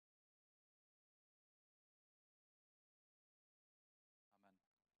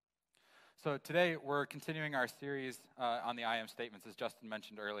So today we're continuing our series on the I am statements, as Justin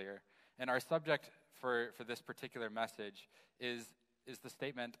mentioned earlier. And our subject for this particular message is the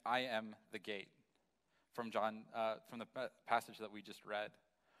statement, I am the gate, from the passage that we just read.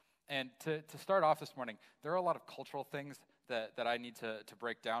 And to start off this morning, there are a lot of cultural things that I need to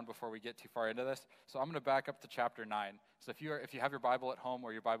break down before we get too far into this. So I'm going to back up to chapter 9. So if you have your Bible at home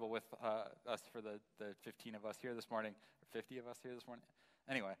or your Bible with us for the 15 of us here this morning, or 50 of us here this morning,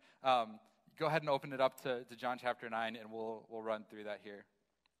 anyway, go ahead and open it up to John chapter 9, and we'll run through that here.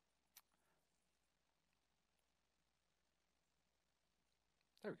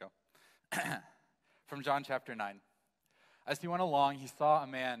 There we go. From John chapter 9. As he went along, he saw a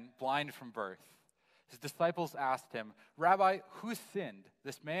man blind from birth. His disciples asked him, "Rabbi, who sinned,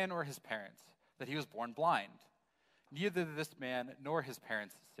 this man or his parents, that he was born blind?" "Neither this man nor his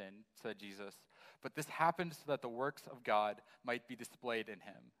parents sinned," said Jesus, "but this happened so that the works of God might be displayed in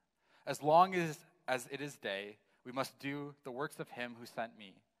him. As long as it is day, we must do the works of him who sent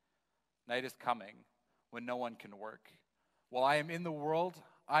me. Night is coming when no one can work. While I am in the world,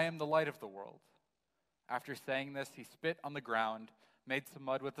 I am the light of the world." After saying this, he spit on the ground, made some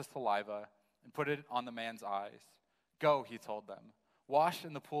mud with the saliva, and put it on the man's eyes. "Go," he told them, "wash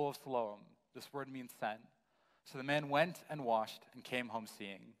in the pool of Siloam." This word means sent. So the man went and washed and came home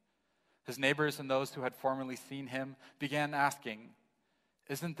seeing. His neighbors and those who had formerly seen him began asking,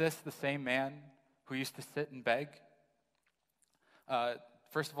 "Isn't this the same man who used to sit and beg?"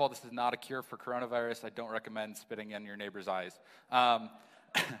 First of all, this is not a cure for coronavirus. I don't recommend spitting in your neighbor's eyes. I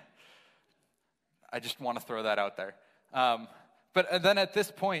just want to throw that out there. But then at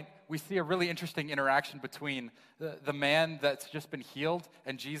this point, we see a really interesting interaction between the man that's just been healed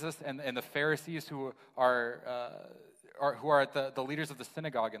and Jesus and the Pharisees who are the leaders of the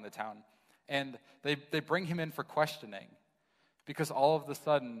synagogue in the town. And they bring him in for questioning because all of a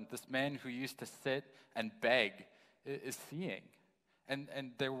sudden, this man who used to sit and beg is seeing.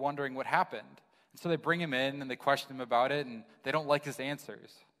 And they're wondering what happened. And so they bring him in and they question him about it, and they don't like his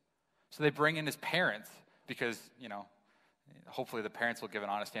answers. So they bring in his parents because, hopefully the parents will give an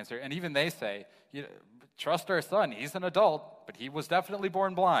honest answer. And even they say, "Trust our son. He's an adult, but he was definitely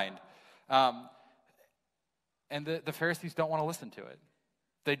born blind." And the Pharisees don't want to listen to it.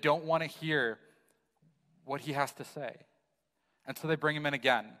 They don't want to hear what he has to say. And so they bring him in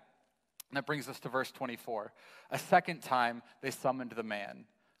again. And that brings us to verse 24. A second time they summoned the man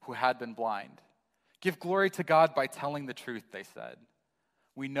who had been blind. "Give glory to God by telling the truth," they said.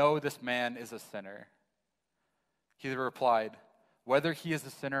 "We know this man is a sinner." He replied, "Whether he is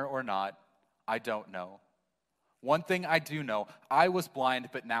a sinner or not, I don't know. One thing I do know, I was blind,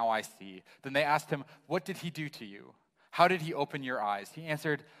 but now I see." Then they asked him, "What did he do to you? How did he open your eyes?" He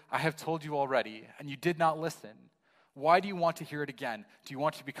answered, "I have told you already, and you did not listen. Why do you want to hear it again? Do you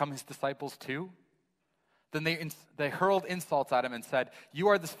want to become his disciples too?" Then they hurled insults at him and said, "You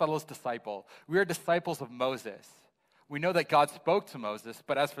are this fellow's disciple. We are disciples of Moses. We know that God spoke to Moses,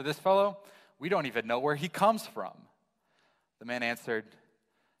 but as for this fellow, we don't even know where he comes from." The man answered,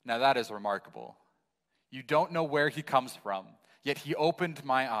 "Now that is remarkable. You don't know where he comes from, yet he opened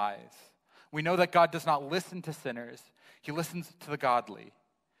my eyes. We know that God does not listen to sinners. He listens to the godly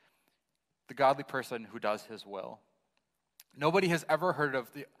person who does his will. Nobody has ever heard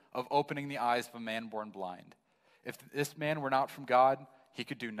of opening the eyes of a man born blind. If this man were not from God, he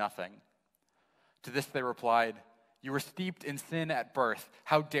could do nothing." To this they replied, "You were steeped in sin at birth.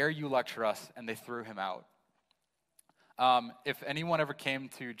 How dare you lecture us?" And they threw him out. If anyone ever came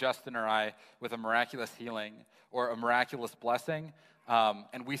to Justin or I with a miraculous healing or a miraculous blessing,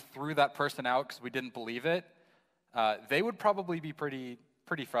 and we threw that person out because we didn't believe it, they would probably be pretty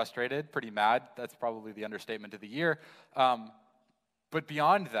frustrated, pretty mad. That's probably the understatement of the year. But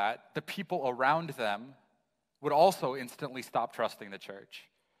beyond that, the people around them would also instantly stop trusting the church.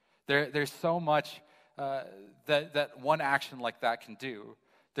 There's so much that one action like that can do.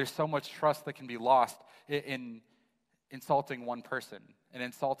 There's so much trust that can be lost in insulting one person and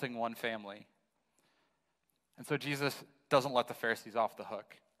insulting one family. And so Jesus doesn't let the Pharisees off the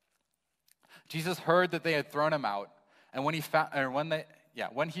hook. Jesus heard that they had thrown him out, and when he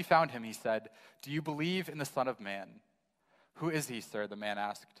found him, he said, "Do you believe in the Son of Man?" "Who is he, sir?" the man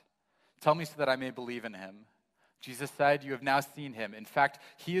asked. "Tell me so that I may believe in him." Jesus said, "You have now seen him. In fact,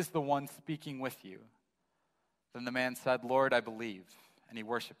 he is the one speaking with you." Then the man said, "Lord, I believe," and he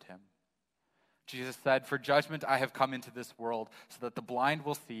worshiped him. Jesus said, "For judgment I have come into this world, so that the blind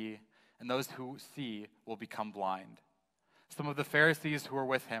will see, and those who see will become blind." Some of the Pharisees who were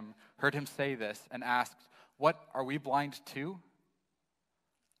with him heard him say this and asked, "What, are we blind too?"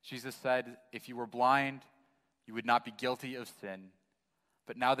 Jesus said, "If you were blind, you would not be guilty of sin.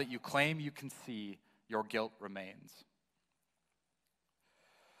 But now that you claim you can see, your guilt remains.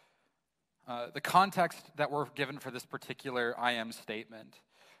 The context that we're given for this particular I am statement,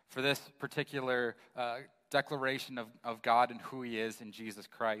 for this particular declaration of God and who he is in Jesus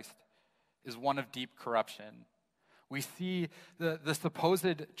Christ, is one of deep corruption. We see the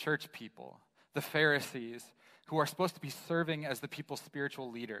supposed church people, the Pharisees, who are supposed to be serving as the people's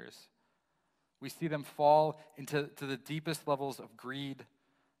spiritual leaders. We see them fall into the deepest levels of greed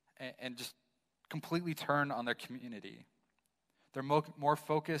and just completely turn on their community. They're more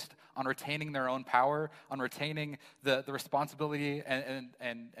focused on retaining their own power, on retaining the responsibility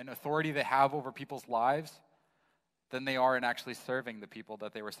and authority they have over people's lives than they are in actually serving the people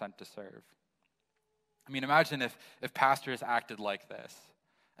that they were sent to serve. I mean, imagine if pastors acted like this.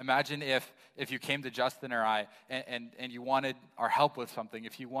 Imagine if you came to Justin or I and you wanted our help with something,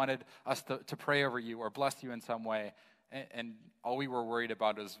 if you wanted us to pray over you or bless you in some way, and all we were worried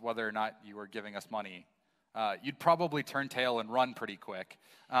about is whether or not you were giving us money. You'd probably turn tail and run pretty quick.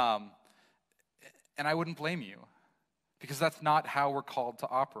 And I wouldn't blame you, because that's not how we're called to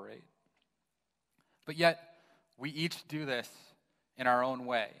operate. But yet, we each do this in our own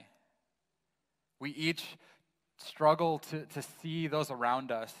way. We each struggle to see those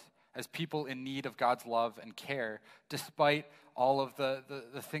around us as people in need of God's love and care, despite all of the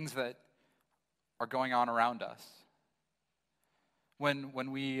things that are going on around us. When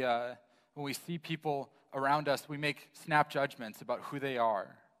we see people around us, we make snap judgments about who they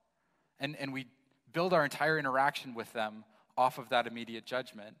are. And we build our entire interaction with them off of that immediate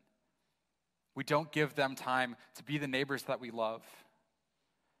judgment. We don't give them time to be the neighbors that we love.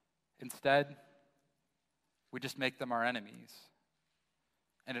 Instead, we just make them our enemies.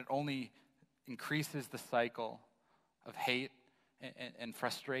 And it only increases the cycle of hate and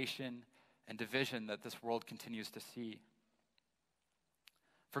frustration and division that this world continues to see.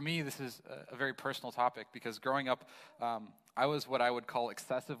 For me, this is a very personal topic, because growing up, I was what I would call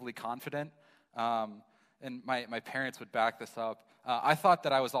excessively confident, and my parents would back this up. I thought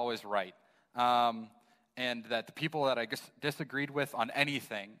that I was always right, and that the people that I disagreed with on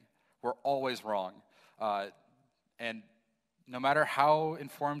anything were always wrong. And no matter how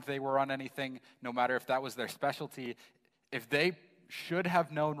informed they were on anything, no matter if that was their specialty, if they should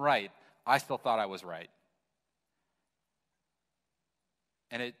have known right, I still thought I was right.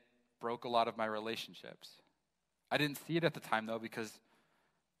 And it broke a lot of my relationships. I didn't see it at the time, though, because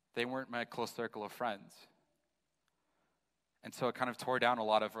they weren't my close circle of friends. And so it kind of tore down a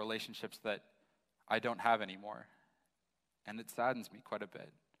lot of relationships that I don't have anymore. And it saddens me quite a bit.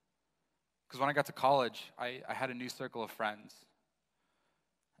 Because when I got to college, I had a new circle of friends.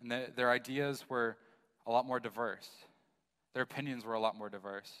 And their ideas were a lot more diverse. Their opinions were a lot more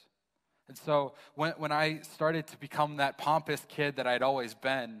diverse. And so when I started to become that pompous kid that I'd always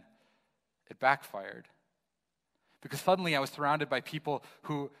been, it backfired. Because suddenly I was surrounded by people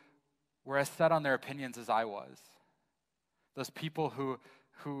who were as set on their opinions as I was. Those people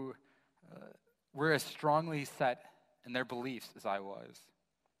who were as strongly set in their beliefs as I was.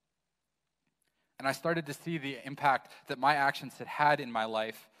 And I started to see the impact that my actions had had in my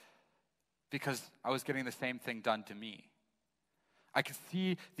life, because I was getting the same thing done to me. I could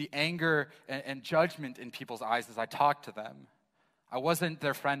see the anger and judgment in people's eyes as I talked to them. I wasn't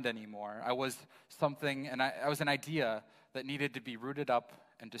their friend anymore. I was something, and I was an idea that needed to be rooted up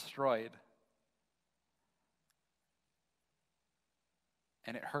and destroyed.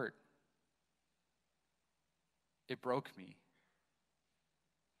 And it hurt. It broke me.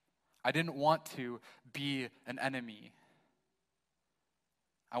 I didn't want to be an enemy.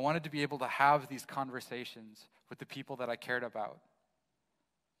 I wanted to be able to have these conversations with the people that I cared about.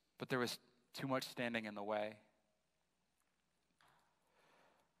 But there was too much standing in the way.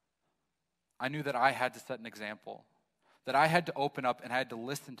 I knew that I had to set an example, that I had to open up and I had to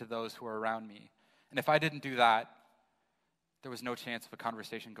listen to those who were around me. And if I didn't do that, there was no chance of a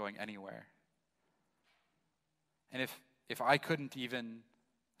conversation going anywhere. And if I couldn't even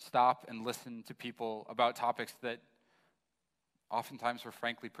stop and listen to people about topics that oftentimes were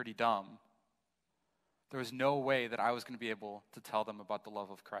frankly pretty dumb, there was no way that I was going to be able to tell them about the love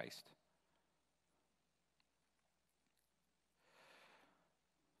of Christ.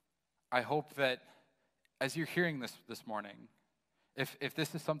 I hope that as you're hearing this morning, if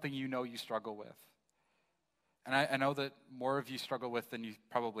this is something you know you struggle with, and I know that more of you struggle with than you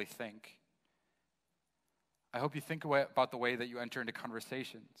probably think, I hope you think about the way that you enter into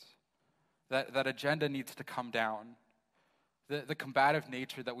conversations. That agenda needs to come down. The combative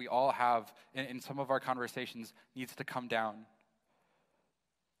nature that we all have in some of our conversations needs to come down,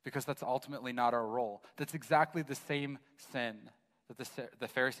 because that's ultimately not our role. That's exactly the same sin that the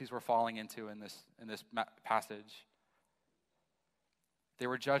Pharisees were falling into in this passage. They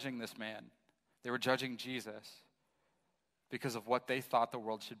were judging this man. They were judging Jesus because of what they thought the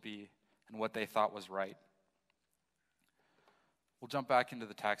world should be and what they thought was right. We'll jump back into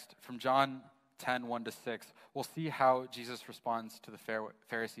the text. From John 10, 1-6, we'll see how Jesus responds to the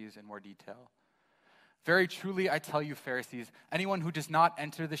Pharisees in more detail. Very truly, I tell you, Pharisees, anyone who does not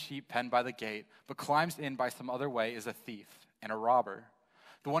enter the sheep pen by the gate, but climbs in by some other way is a thief and a robber.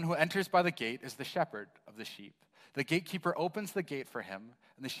 The one who enters by the gate is the shepherd of the sheep. The gatekeeper opens the gate for him,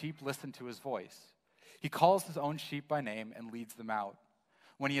 and the sheep listen to his voice. He calls his own sheep by name and leads them out.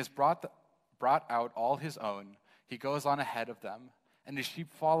 When he has brought out all his own, he goes on ahead of them, and the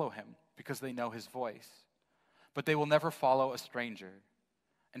sheep follow him because they know his voice. But they will never follow a stranger.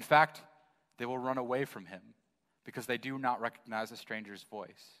 In fact, they will run away from him because they do not recognize a stranger's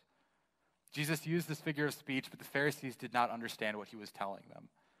voice. Jesus used this figure of speech, but the Pharisees did not understand what he was telling them.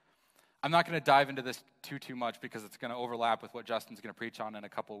 I'm not going to dive into this too much because it's going to overlap with what Justin's going to preach on in a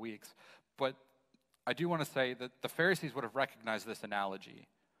couple of weeks. But I do want to say that the Pharisees would have recognized this analogy.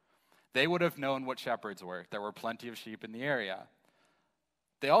 They would have known what shepherds were. There were plenty of sheep in the area.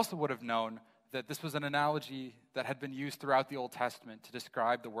 They also would have known that this was an analogy that had been used throughout the Old Testament to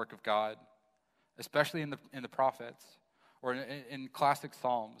describe the work of God, especially in the prophets, or in classic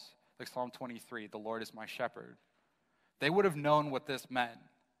Psalms, like Psalm 23, the Lord is my shepherd. They would have known what this meant,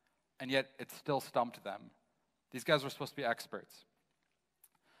 and yet it still stumped them. These guys were supposed to be experts.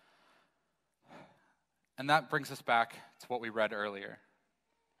 And that brings us back to what we read earlier.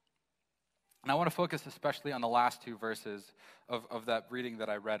 And I want to focus especially on the last two verses of that reading that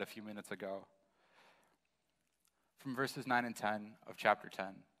I read a few minutes ago. From verses 9 and 10 of chapter 10.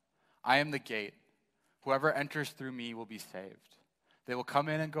 I am the gate. Whoever enters through me will be saved. They will come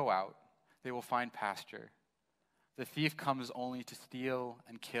in and go out. They will find pasture. The thief comes only to steal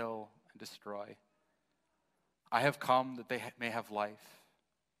and kill and destroy. I have come that they may have life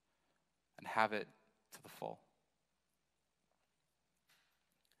and have it to the full.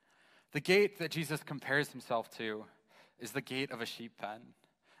 The gate that Jesus compares himself to is the gate of a sheep pen.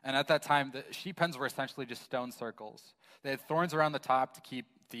 And at that time, the sheep pens were essentially just stone circles. They had thorns around the top to keep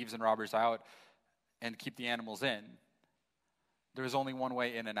thieves and robbers out and keep the animals in. There was only one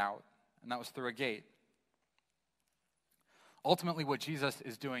way in and out, and that was through a gate. Ultimately, what Jesus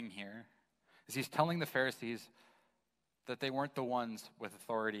is doing here is he's telling the Pharisees that they weren't the ones with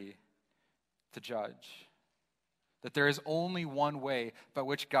authority to judge. That there is only one way by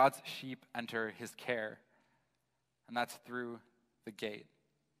which God's sheep enter his care, and that's through the gate.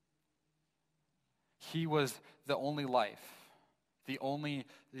 He was the only life, the only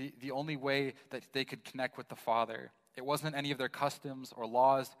way that they could connect with the Father. It wasn't any of their customs or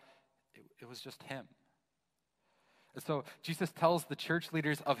laws. It was just him. And so Jesus tells the church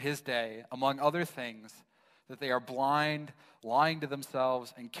leaders of his day, among other things, that they are blind, lying to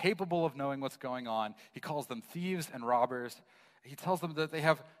themselves, and capable of knowing what's going on. He calls them thieves and robbers. He tells them that they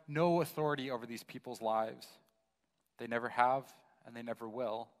have no authority over these people's lives. They never have, and they never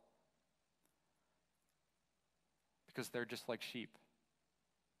will. Because they're just like sheep.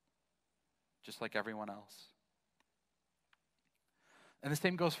 Just like everyone else. And the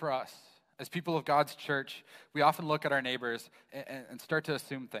same goes for us. As people of God's church, we often look at our neighbors and start to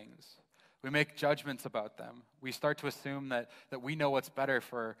assume things. We make judgments about them. We start to assume that we know what's better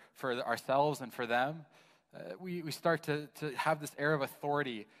for ourselves and for them. We start to have this air of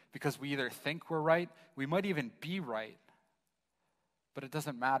authority because we either think we're right, we might even be right, but it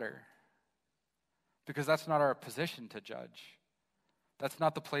doesn't matter. Because that's not our position to judge. That's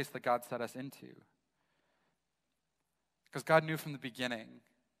not the place that God set us into. Because God knew from the beginning,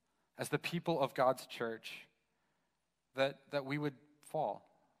 as the people of God's church, that we would fall,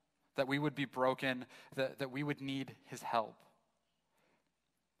 that we would be broken, that we would need his help.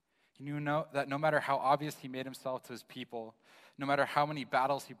 He knew that no matter how obvious he made himself to his people, no matter how many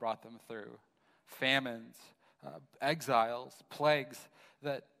battles he brought them through, famines, exiles, plagues,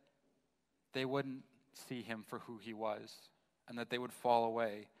 that they wouldn't see him for who he was, and that they would fall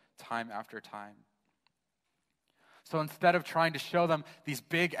away time after time. So instead of trying to show them these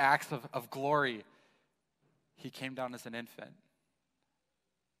big acts of glory, he came down as an infant.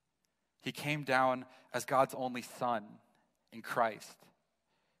 He came down as God's only son in Christ.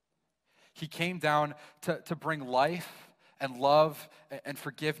 He came down to bring life and love and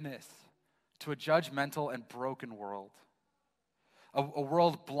forgiveness to a judgmental and broken world. A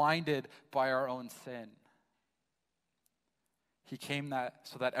world blinded by our own sin. He came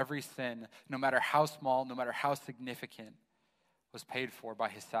so that every sin, no matter how small, no matter how significant, was paid for by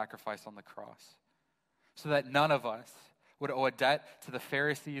his sacrifice on the cross. So that none of us would owe a debt to the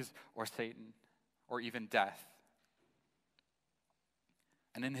Pharisees or Satan or even death.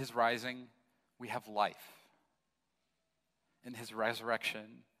 And in his rising, we have life. In his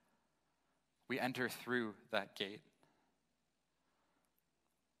resurrection, we enter through that gate.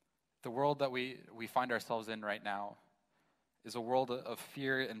 The world that we find ourselves in right now is a world of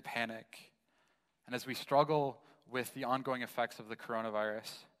fear and panic. And as we struggle with the ongoing effects of the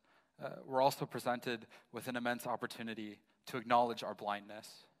coronavirus, we're also presented with an immense opportunity to acknowledge our blindness.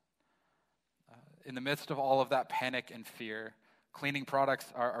 In the midst of all of that panic and fear, cleaning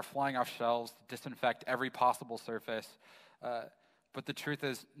products are flying off shelves to disinfect every possible surface. But the truth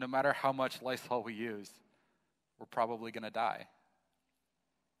is, no matter how much Lysol we use, we're probably going to die.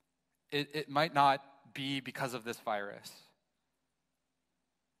 It might not be because of this virus.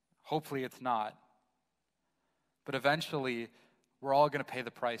 Hopefully it's not. But eventually, we're all going to pay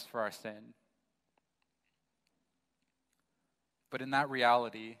the price for our sin. But in that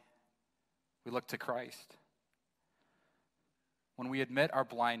reality, we look to Christ. When we admit our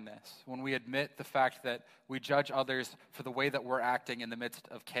blindness, when we admit the fact that we judge others for the way that we're acting in the midst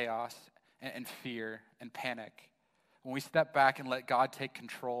of chaos and fear and panic, when we step back and let God take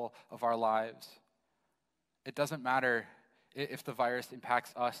control of our lives, it doesn't matter if the virus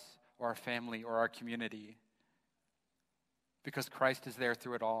impacts us or our family or our community, because Christ is there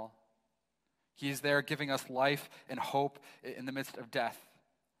through it all. He is there giving us life and hope in the midst of death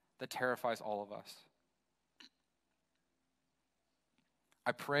that terrifies all of us.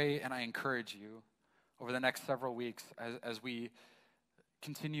 I pray and I encourage you over the next several weeks as we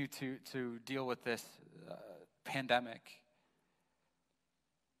continue to deal with this pandemic,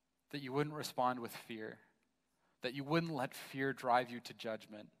 that you wouldn't respond with fear, that you wouldn't let fear drive you to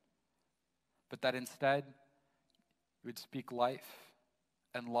judgment, but that instead you would speak life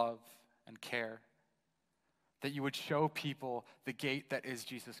and love and care, that you would show people the gate that is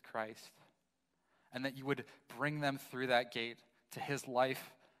Jesus Christ, and that you would bring them through that gate to his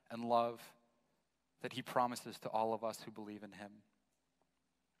life and love that he promises to all of us who believe in him.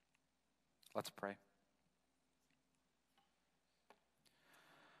 Let's pray.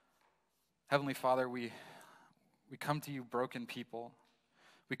 Heavenly Father, we come to you broken people.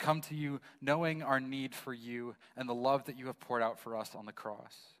 We come to you knowing our need for you and the love that you have poured out for us on the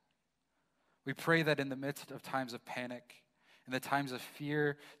cross. We pray that in the midst of times of panic, in the times of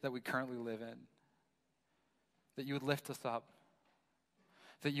fear that we currently live in, that you would lift us up,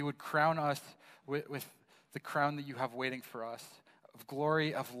 that you would crown us with the crown that you have waiting for us, of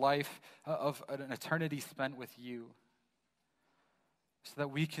glory, of life, of an eternity spent with you, so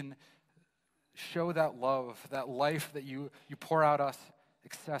that we can show that love, that life that you pour out us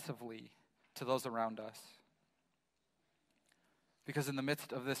excessively to those around us. Because in the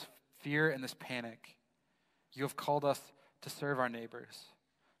midst of this fear and this panic, you have called us to serve our neighbors,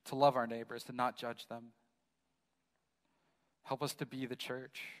 to love our neighbors, to not judge them. Help us to be the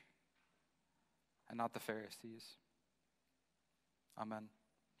church and not the Pharisees. Amen.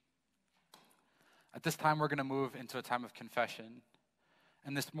 At this time, we're going to move into a time of confession.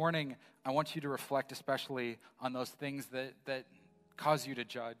 And this morning, I want you to reflect especially on those things that cause you to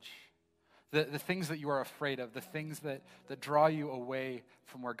judge, the things that you are afraid of, the things that draw you away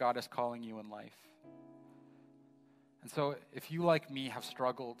from where God is calling you in life. And so if you, like me, have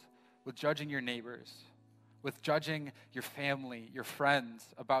struggled with judging your neighbors, with judging your family, your friends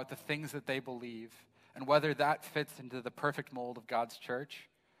about the things that they believe, and whether that fits into the perfect mold of God's church,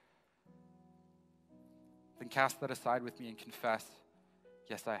 then cast that aside with me and confess,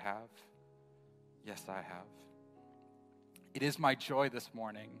 yes, I have. Yes, I have. It is my joy this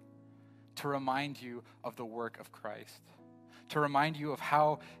morning to remind you of the work of Christ, to remind you of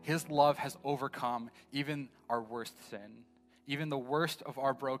how his love has overcome even our worst sin, even the worst of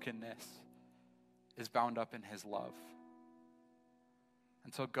our brokenness is bound up in his love.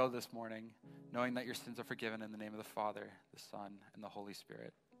 And so go this morning knowing that your sins are forgiven in the name of the Father, the Son, and the Holy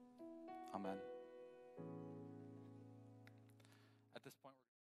Spirit. Amen.